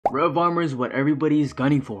Rev armor is what everybody is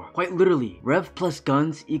gunning for. Quite literally, Rev plus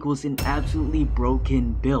guns equals an absolutely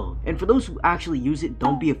broken build. And for those who actually use it,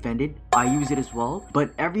 don't be offended. I use it as well,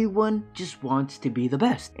 but everyone just wants to be the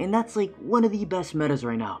best. And that's like one of the best metas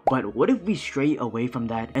right now. But what if we stray away from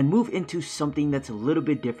that and move into something that's a little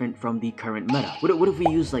bit different from the current meta? What if we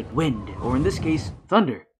use like wind, or in this case,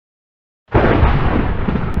 thunder?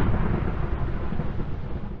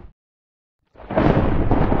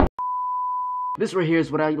 This right here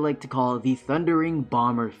is what I like to call the Thundering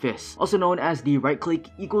Bomber Fist, also known as the right click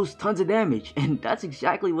equals tons of damage, and that's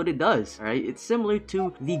exactly what it does, alright? It's similar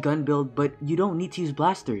to the gun build, but you don't need to use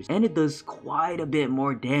blasters, and it does quite a bit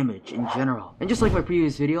more damage in general. And just like my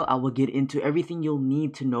previous video, I will get into everything you'll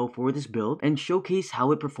need to know for this build and showcase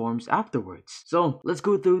how it performs afterwards. So let's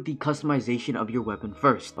go through the customization of your weapon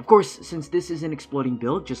first. Of course, since this is an exploding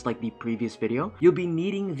build, just like the previous video, you'll be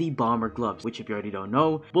needing the bomber gloves, which if you already don't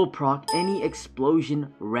know, will proc any explosion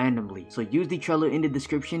randomly. So use the Trello in the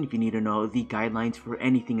description if you need to know the guidelines for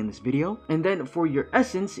anything in this video. And then for your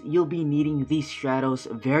essence, you'll be needing the Stratos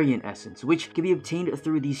variant essence, which can be obtained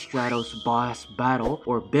through the Stratos boss battle,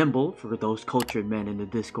 or Bimble for those cultured men in the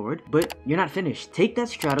Discord. But you're not finished. Take that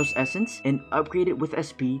Stratos essence and upgrade it with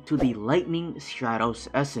SP to the Lightning Stratos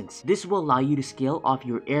essence. This will allow you to scale off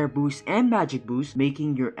your air boost and magic boost,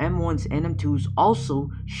 making your M1s and M2s also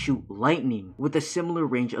shoot lightning with a similar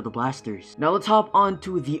range of the blasters. Now let's hop on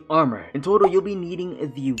to the armor. In total, you'll be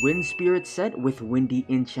needing the Wind Spirit set with Windy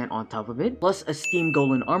enchant on top of it, plus a Steam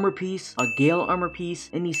Golem armor piece, a Gale armor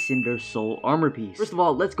piece, and a Cinder Soul armor piece. First of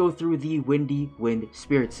all, let's go through the Windy Wind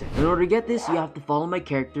Spirit set. In order to get this, you have to follow my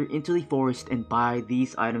character into the forest and buy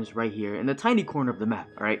these items right here in the tiny corner of the map,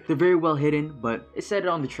 alright? They're very well hidden, but it said it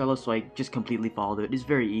on the Trello, so I just completely followed it. It's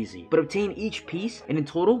very easy. But obtain each piece, and in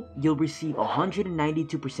total, you'll receive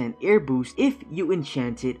 192% air boost if you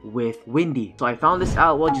enchant it with Windy. So I found this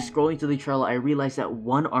out while just scrolling through the Trello. I realized that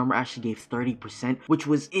one armor actually gave 30%, which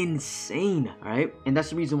was insane, alright? And that's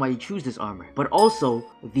the reason why you choose this armor. But also,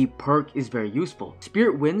 the perk is very useful.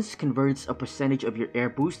 Spirit Winds converts a percentage of your air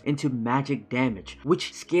boost into magic damage,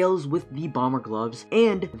 which scales with the bomber gloves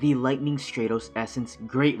and the Lightning Stratos essence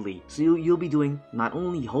greatly. So you'll be doing not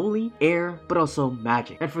only holy, air, but also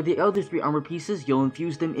magic. And for the other 3 armor pieces, you'll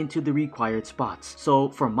infuse them into the required spots. So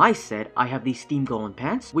for my set, I have the Steam Golem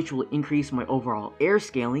pants, which will increase my overall air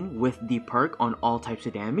scaling with the perk on all types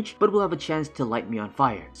of damage, but will have a chance to light me on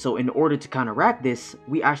fire. So in order to counteract this,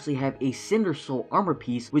 we actually have a Cinder Soul armor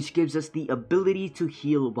piece, which gives us the ability to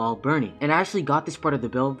heal while burning. And I actually got this part of the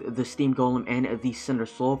build, the Steam Golem and the Cinder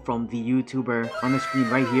Soul, from the YouTuber on the screen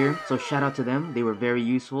right here. So shout out to them. They were very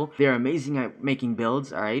useful. They're amazing at making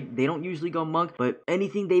builds, alright? They don't usually go monk, but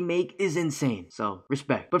anything they make is insane. So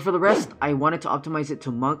respect. But for the rest, I wanted to optimize it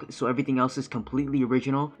to monk, so everything else is completely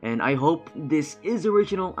original. And I hope this is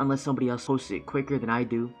original unless somebody else posts it quicker than I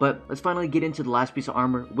do. But let's finally get into the last piece of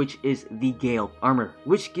armor, which is the Gale armor,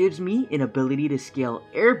 which gives me an ability to scale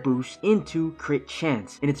air boost into crit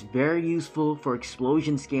chance. And it's very useful for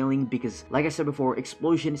explosion scaling because, like I said before,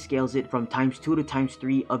 explosion scales it from ×2 to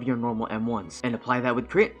 ×3 of your normal M1s. And apply that with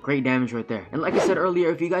crit, great damage right there. And like I said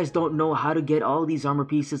earlier, if you guys don't know how to get all these armor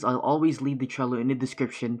pieces, I'll always leave the Trello in the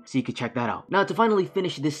description so you can check that out. Now to finally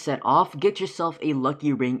finish this set off, get yourself a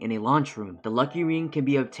lucky ring and a launch rune. The lucky ring can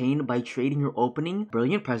be obtained by trading your opening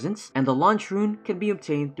Brilliant Presence, and the launch rune can be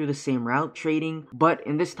obtained through the same route, trading, but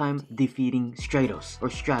in this time defeating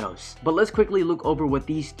Stratos. But let's quickly look over what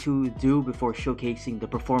these two do before showcasing the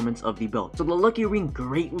performance of the build. So the lucky ring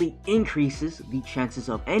greatly increases the chances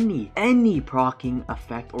of any proccing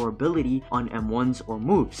effect or ability on M1s or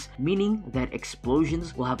moves, meaning that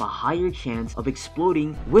explosions will have a higher chance of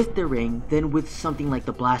exploding with the ring than with something like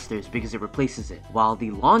the blasters because it replaces it, while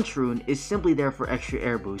the launch rune is simply there for extra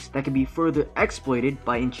air boost that can be further exploited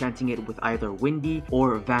by enchanting it with either Windy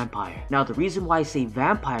or Vampire. Now the reason why I say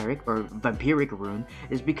vampiric or vampiric rune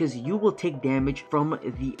is because you will take damage from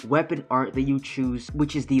the weapon art that you choose,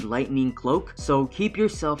 which is the Lightning Cloak, so keep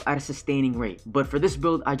yourself at a sustaining rate. But for this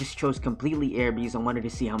build, I just chose completely air because I wanted to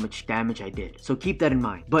see how much damage I did, so keep that in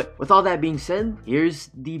mind. But with all that being said, here's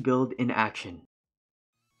the build in action.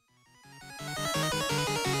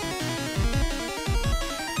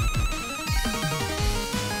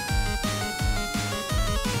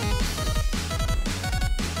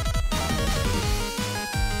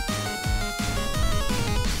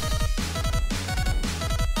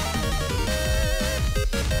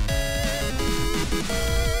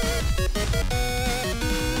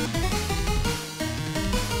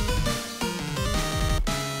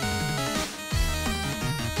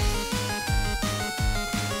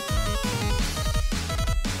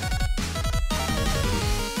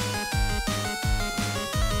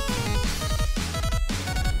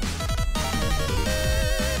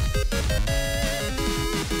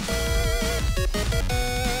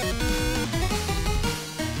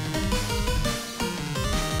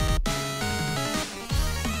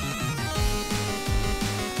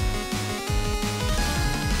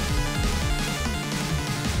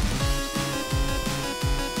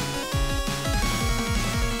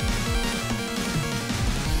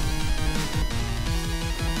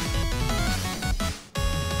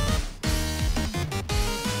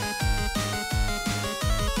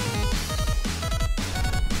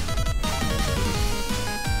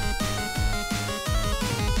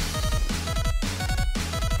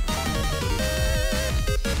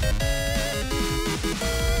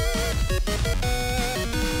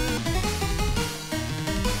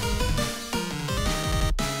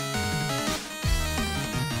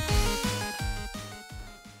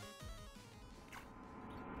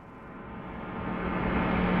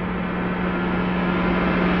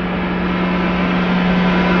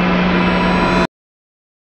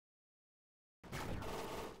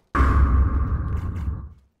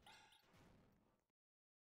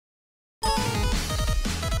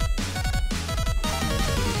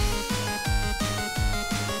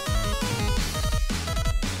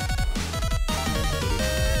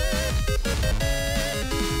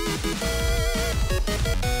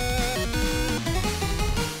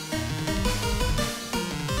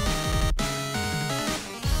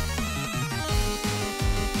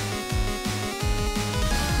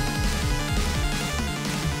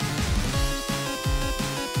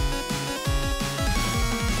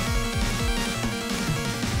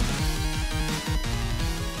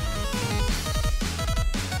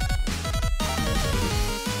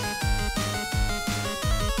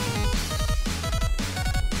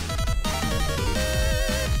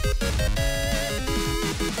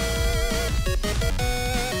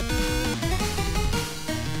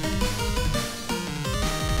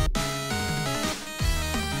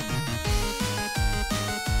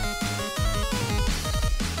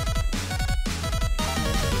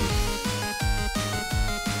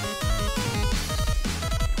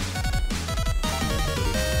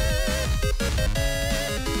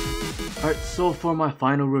 Alright, so for my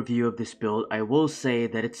final review of this build, I will say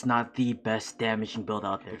that it's not the best damaging build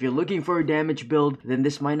out there. If you're looking for a damage build, then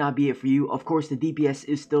this might not be it for you. Of course, the DPS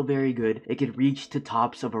is still very good. It could reach to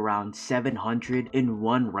tops of around 700 in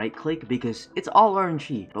one right click because it's all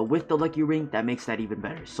RNG. But with the lucky ring, that makes that even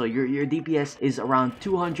better. So your DPS is around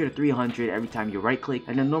 200 to 300 every time you right click,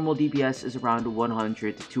 and the normal DPS is around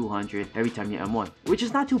 100 to 200 every time you M1, which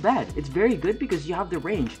is not too bad. It's very good because you have the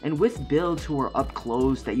range, and with builds who are up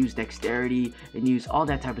close that use dexterity and use all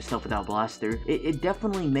that type of stuff without blaster, it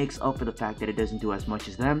definitely makes up for the fact that it doesn't do as much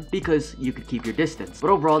as them because you could keep your distance. But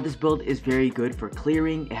overall, this build is very good for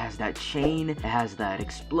clearing. It has that chain, it has that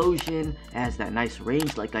explosion, it has that nice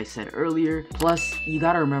range like I said earlier. Plus, you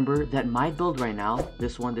gotta remember that my build right now,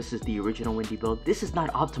 this is the original Windy build, this is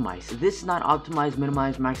not optimized. This is not optimized,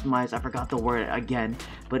 minimized, maximized, I forgot the word again,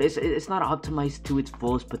 but it's not optimized to its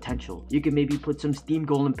fullest potential. You can maybe put some Steam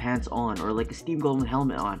Golem pants on, or like a Steam Golem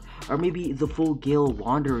helmet on, or maybe the full Gale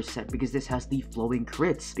Wanderer set because this has the flowing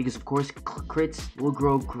crits, because of course crits will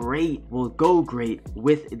go great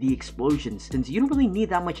with the explosions, since you don't really need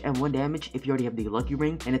that much M1 damage if you already have the lucky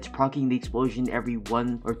ring and it's proccing the explosion every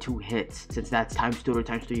 1 or 2 hits, since that's times 2 or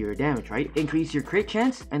times 3 your damage, right? Increase your crit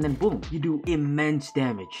chance and then boom, you do immense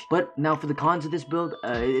damage. But now for the cons of this build,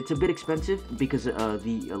 it's a bit expensive because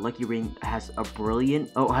the lucky ring has a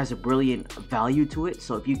brilliant value to it.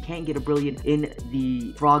 So if you can't get a brilliant in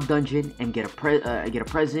the frog dungeon and get a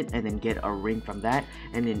present and then get a ring from that,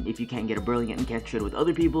 and then if you can't get a brilliant and can't trade with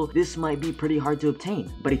other people, this might be pretty hard to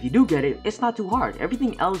obtain. But if you do get it, it's not too hard.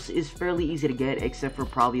 Everything else is fairly easy to get except for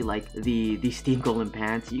probably like the Steam Golem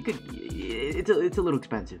pants. It's a little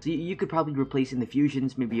expensive, so you could probably replace in the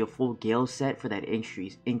fusions maybe a full Gale set for that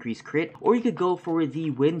increased crit, or you could go for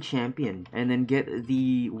the Wind Champion and then get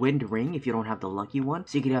the Wind Ring if you don't have the lucky one,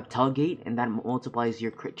 so you could have Tailgate and that multiplies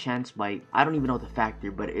your crit chance by, I don't even know the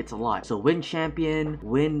factor, but it's a lot. So Wind Champion,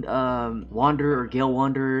 Wind Wanderer or Gale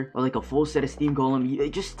Wanderer, or like a full set of Steam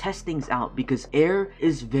Golem, just test things out because air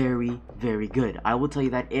is very good. I will tell you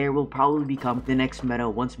that air will probably become the next meta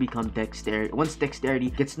once dexterity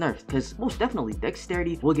gets nerfed, because most definitely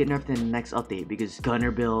dexterity will get nerfed in the next update because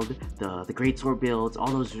Gunner build, the Greatsword builds,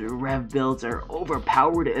 all those Rev builds are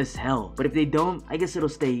overpowered as hell. But if they don't, I guess it'll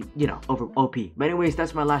stay, you know, over OP. But anyways,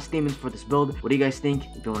 that's my last statements for this build. What do you guys think?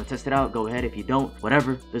 If you want to test it out, go ahead. If you don't,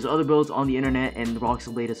 whatever. There's other builds on the internet, and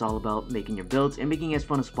Voxlblade is all about making your builds and making it as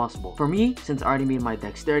fun as possible. For me, since I already made my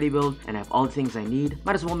dexterity build and I have all the things I need,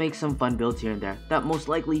 might as well make some fun builds here and there that most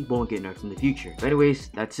likely won't get nerfed in the future. But anyways,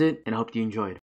 that's it, and I hope you enjoyed.